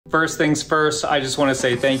First things first, I just want to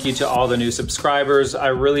say thank you to all the new subscribers. I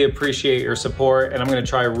really appreciate your support, and I'm going to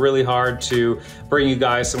try really hard to bring you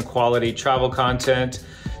guys some quality travel content.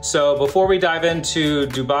 So before we dive into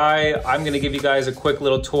Dubai, I'm going to give you guys a quick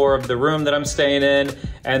little tour of the room that I'm staying in,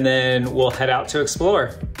 and then we'll head out to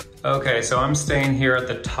explore. Okay, so I'm staying here at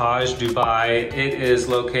the Taj Dubai. It is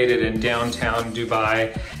located in downtown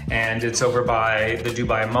Dubai, and it's over by the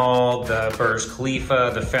Dubai Mall, the Burj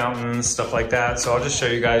Khalifa, the fountains, stuff like that. So I'll just show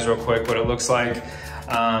you guys real quick what it looks like.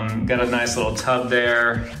 Got a nice little tub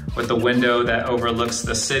there with the window that overlooks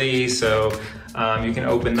the city. So you can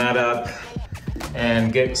open that up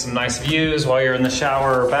and get some nice views while you're in the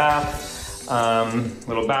shower or bath.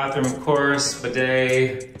 Little bathroom, of course,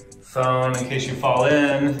 bidet, phone in case you fall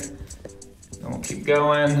in. And we'll keep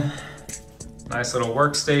going. Nice little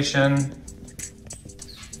workstation.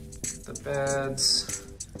 The beds.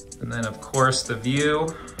 And then of course the view.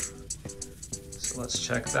 So let's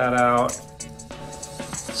check that out.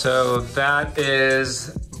 So that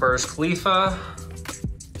is Burj Khalifa.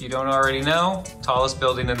 If you don't already know, tallest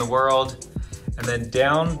building in the world. And then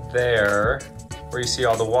down there, where you see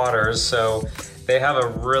all the waters, so they have a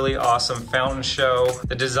really awesome fountain show.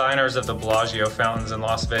 The designers of the Bellagio fountains in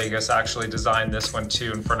Las Vegas actually designed this one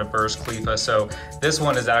too in front of Burj Khalifa. So this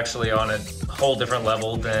one is actually on a whole different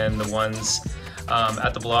level than the ones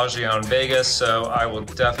at the Bellagio in Vegas. So I will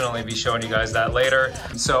definitely be showing you guys that later.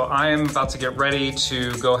 So I am about to get ready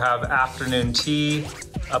to go have afternoon tea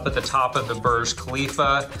up at the top of the Burj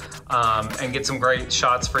Khalifa and get some great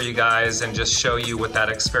shots for you guys and just show you what that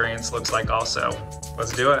experience looks like also.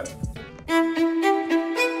 Let's do it.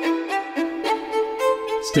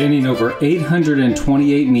 Standing over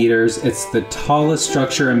 828 meters, it's the tallest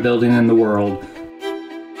structure and building in the world.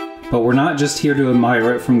 But we're not just here to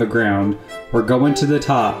admire it from the ground. We're going to the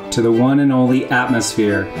top, to the one and only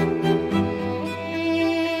atmosphere.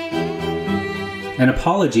 And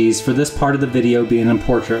apologies for this part of the video being in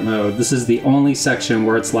portrait mode. This is the only section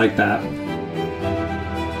where it's like that.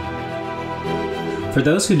 For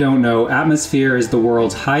those who don't know, Atmosphere is the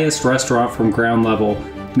world's highest restaurant from ground level,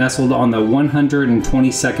 nestled on the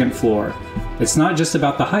 122nd floor. It's not just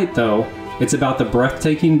about the height though, it's about the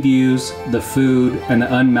breathtaking views, the food, and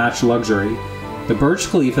the unmatched luxury. The Burj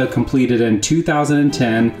Khalifa, completed in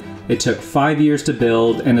 2010, it took 5 years to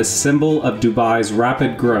build and a symbol of Dubai's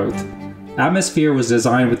rapid growth. Atmosphere was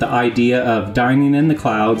designed with the idea of dining in the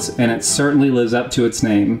clouds, and it certainly lives up to its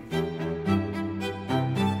name.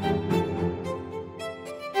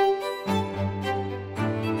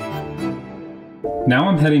 Now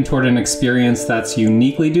I'm heading toward an experience that's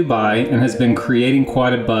uniquely Dubai and has been creating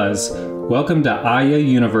quite a buzz. Welcome to Aya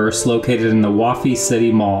Universe, located in the Wafi City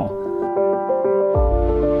Mall.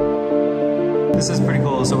 This is pretty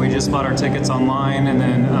cool. So we just bought our tickets online, and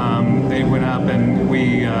then they went up and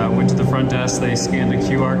we went to the front desk. They scanned a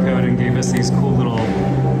QR code and gave us these cool little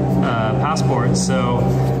passports. So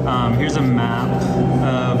here's a map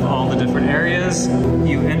of all the different areas.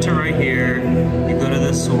 You enter right here, you go to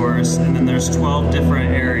the source, and then there's 12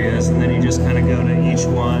 different areas, and then you just kind of go to each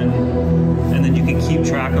one. And then you can keep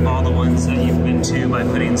track of all the ones that you've been to by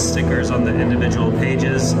putting stickers on the individual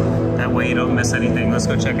pages. That way you don't miss anything. Let's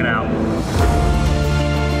go check it out.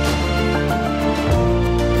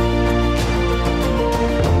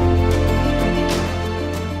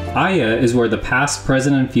 Aya is where the past,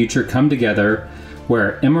 present, and future come together,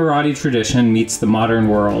 where Emirati tradition meets the modern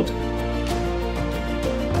world.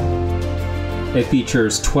 It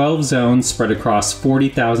features 12 zones spread across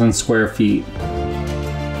 40,000 square feet.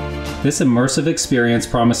 This immersive experience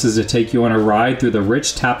promises to take you on a ride through the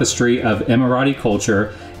rich tapestry of Emirati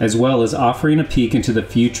culture, as well as offering a peek into the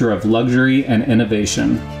future of luxury and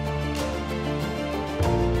innovation.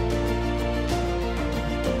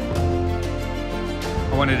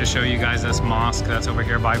 I wanted to show you guys this mosque that's over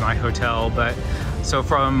here by my hotel, but so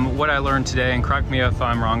from what I learned today, and correct me if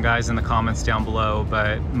I'm wrong guys in the comments down below,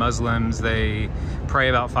 but Muslims, they pray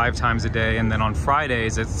about 5 times a day, and then on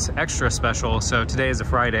Fridays it's extra special. So today is a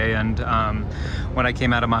Friday, and when I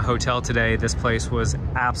came out of my hotel today, this place was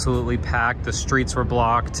absolutely packed. The streets were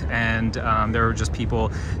blocked, and there were just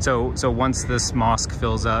people. So once this mosque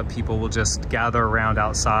fills up, people will just gather around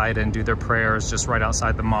outside and do their prayers just right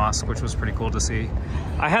outside the mosque, which was pretty cool to see.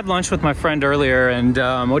 I had lunch with my friend earlier, and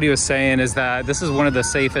what he was saying is that this is one of the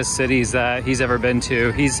safest cities that he's ever been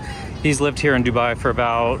to. He's lived here in Dubai for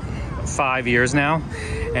about 5 years now,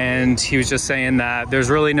 and he was just saying that there's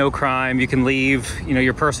really no crime. You can leave, you know,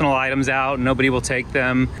 your personal items out, nobody will take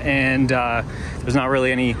them, and there's not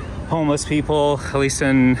really any homeless people, at least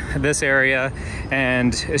in this area,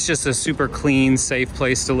 and it's just a super clean, safe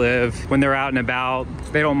place to live. When they're out and about,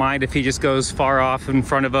 they don't mind if he just goes far off in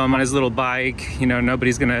front of them on his little bike. You know,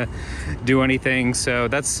 nobody's gonna do anything. So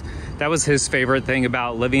that was his favorite thing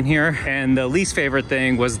about living here. And the least favorite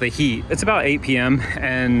thing was the heat. It's about 8 p.m.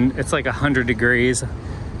 and it's like 100 degrees.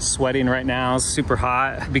 Sweating right now, it's super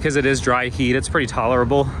hot. Because it is dry heat, it's pretty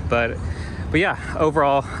tolerable, but yeah,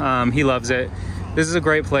 overall, he loves it. This is a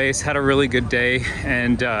great place, had a really good day,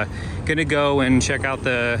 and gonna go and check out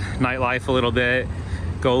the nightlife a little bit,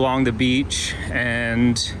 go along the beach,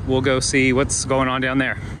 and we'll go see what's going on down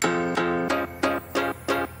there.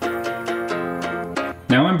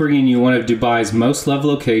 Now I'm bringing you one of Dubai's most loved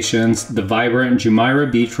locations, the vibrant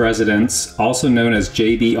Jumeirah Beach residence, also known as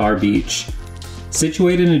JBR Beach.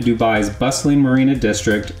 Situated in Dubai's bustling Marina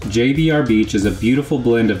district, JBR Beach is a beautiful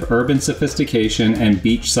blend of urban sophistication and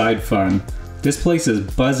beachside fun. This place is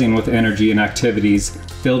buzzing with energy and activities,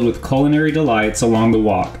 filled with culinary delights along the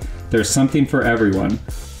walk. There's something for everyone.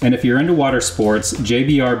 And if you're into water sports,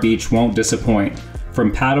 JBR Beach won't disappoint.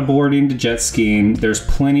 From paddleboarding to jet skiing, there's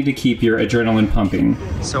plenty to keep your adrenaline pumping.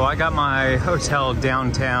 So I got my hotel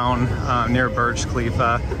downtown near Burj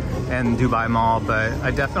Khalifa and Dubai Mall, but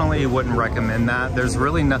I definitely wouldn't recommend that. There's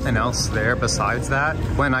really nothing else there besides that.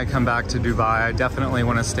 When I come back to Dubai, I definitely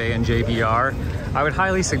want to stay in JBR. I would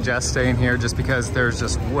highly suggest staying here just because there's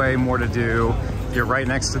just way more to do. You're right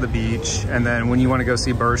next to the beach, and then when you want to go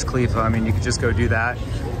see Burj Khalifa, I mean, you could just go do that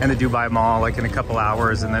in the Dubai Mall like in a couple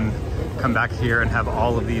hours, and then come back here and have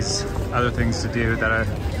all of these other things to do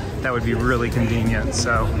that would be really convenient.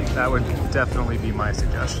 So that would definitely be my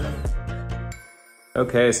suggestion.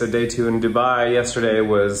 Okay, so day 2 in Dubai. Yesterday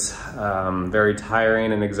was very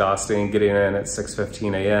tiring and exhausting, getting in at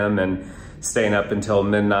 6:15 a.m. and staying up until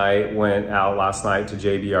midnight. Went out last night to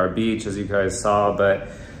JBR Beach, as you guys saw, but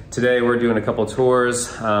today we're doing a couple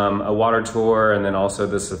tours, a water tour and then also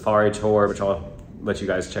the safari tour, which I'll let you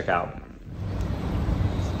guys check out.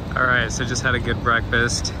 All right, so just had a good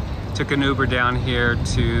breakfast. Took an Uber down here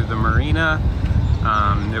to the Marina.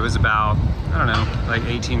 It was about, I don't know, like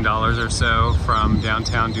 $18 or so from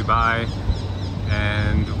downtown Dubai.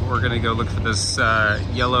 And we're gonna go look for this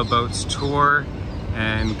yellow boats tour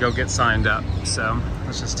and go get signed up. So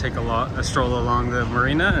let's just take a stroll along the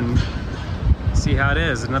Marina and see how it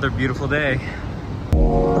is. Another beautiful day.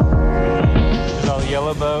 There's all the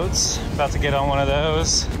yellow boats. About to get on one of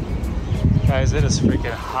those. Guys, it is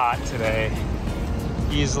freaking hot today.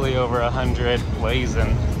 Easily over 100,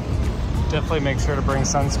 blazing. Definitely make sure to bring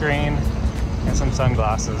sunscreen and some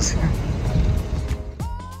sunglasses.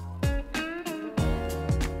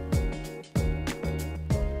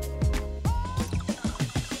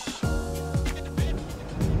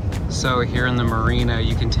 So here in the Marina,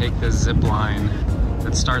 you can take this zip line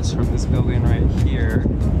that starts from this building right here.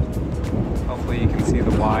 Hopefully you can see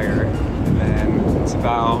the wire. And then it's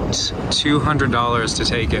about $200 to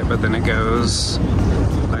take it, but then it goes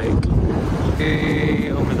like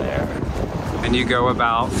way over there. And you go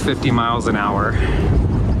about 50 miles an hour.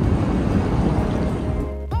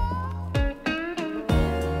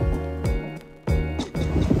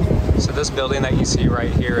 So this building that you see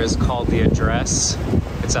right here is called the Address.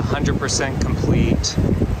 It's 100% complete,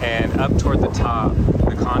 and up toward the top,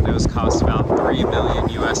 the condos cost about 3 million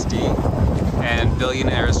USD. And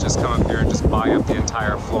billionaires just come up here and just buy up the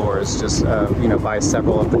entire floors, just you know, buy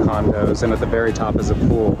several of the condos. And at the very top is a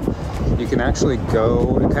pool. You can actually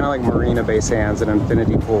go, kind of like Marina Bay Sands, an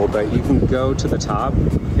infinity pool, but you can go to the top.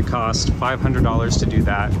 It costs $500 to do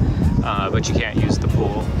that, but you can't use the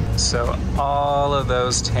pool. So all of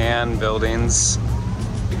those tan buildings,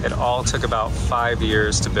 it all took about 5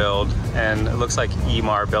 years to build, and it looks like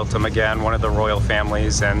Emaar built them again, one of the royal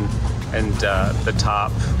families and the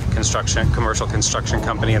top commercial construction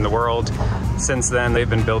company in the world. Since then, they've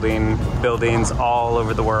been building buildings all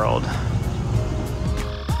over the world.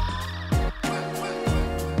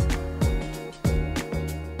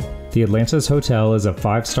 The Atlantis Hotel is a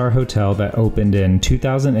 5-star hotel that opened in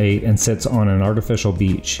 2008 and sits on an artificial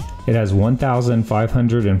beach. It has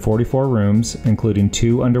 1,544 rooms, including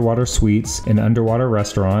 2 underwater suites, an underwater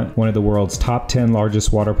restaurant, one of the world's top 10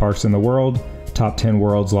 largest water parks in the world, top 10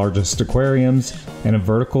 world's largest aquariums, and a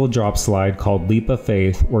vertical drop slide called Leap of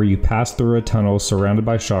Faith, where you pass through a tunnel surrounded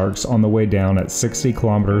by sharks on the way down at 60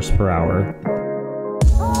 kilometers per hour.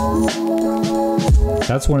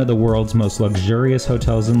 That's one of the world's most luxurious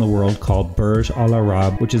hotels in the world, called Burj Al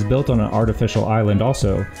Arab, which is built on an artificial island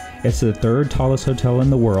also. It's the 3rd tallest hotel in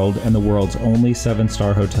the world and the world's only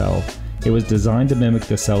 7-star hotel. It was designed to mimic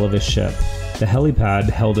the sail of a ship. The helipad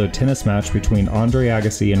held a tennis match between Andre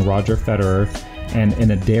Agassi and Roger Federer, and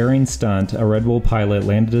in a daring stunt, a Red Bull pilot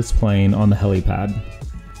landed his plane on the helipad.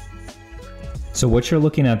 So what you're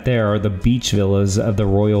looking at there are the beach villas of the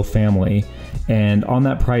royal family. And on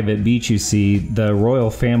that private beach you see, the royal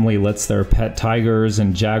family lets their pet tigers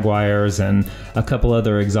and jaguars and a couple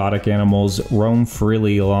other exotic animals roam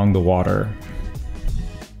freely along the water.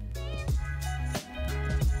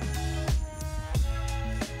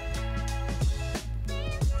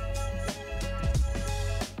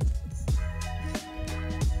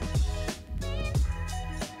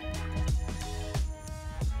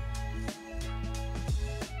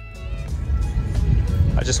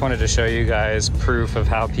 I just wanted to show you guys proof of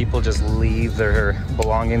how people just leave their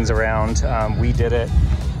belongings around. We did it.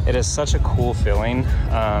 It is such a cool feeling,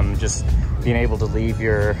 just being able to leave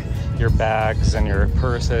your bags and your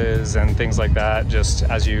purses and things like that just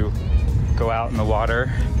as you go out in the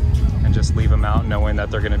water, and just leave them out knowing that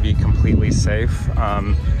they're going to be completely safe.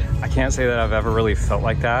 I can't say that I've ever really felt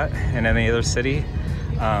like that in any other city,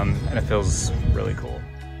 and it feels really cool.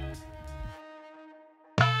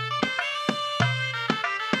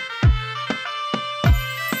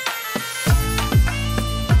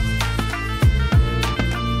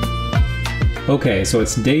 Okay, so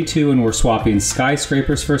it's day 2 and we're swapping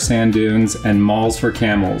skyscrapers for sand dunes and malls for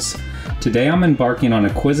camels. Today I'm embarking on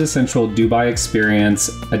a quintessential Dubai experience,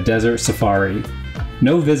 a desert safari.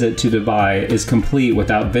 No visit to Dubai is complete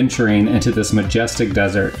without venturing into this majestic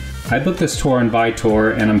desert. I booked this tour on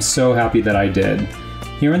Viator and I'm so happy that I did.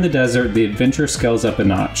 Here in the desert, the adventure scales up a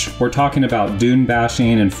notch. We're talking about dune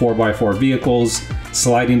bashing in 4x4 vehicles,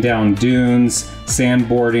 sliding down dunes,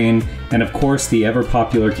 sandboarding, and of course the ever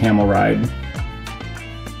popular camel ride.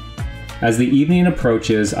 As the evening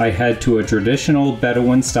approaches, I head to a traditional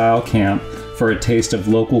Bedouin-style camp for a taste of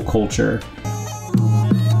local culture.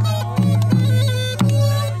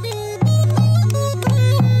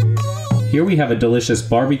 Here we have a delicious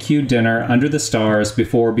barbecue dinner under the stars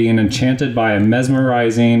before being enchanted by a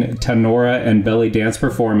mesmerizing tanora and belly dance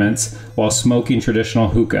performance while smoking traditional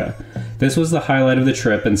hookah. This was the highlight of the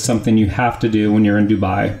trip and something you have to do when you're in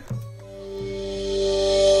Dubai.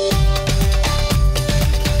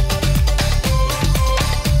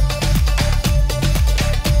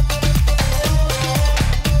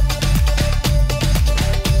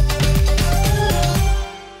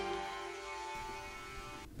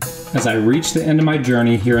 As I reach the end of my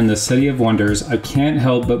journey here in the City of Wonders, I can't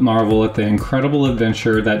help but marvel at the incredible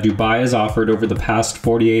adventure that Dubai has offered over the past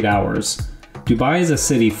 48 hours. Dubai is a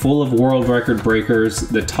city full of world record breakers,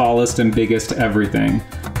 the tallest and biggest everything.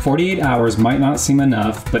 48 hours might not seem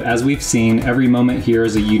enough, but as we've seen, every moment here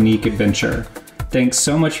is a unique adventure. Thanks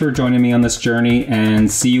so much for joining me on this journey, and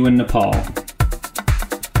see you in Nepal.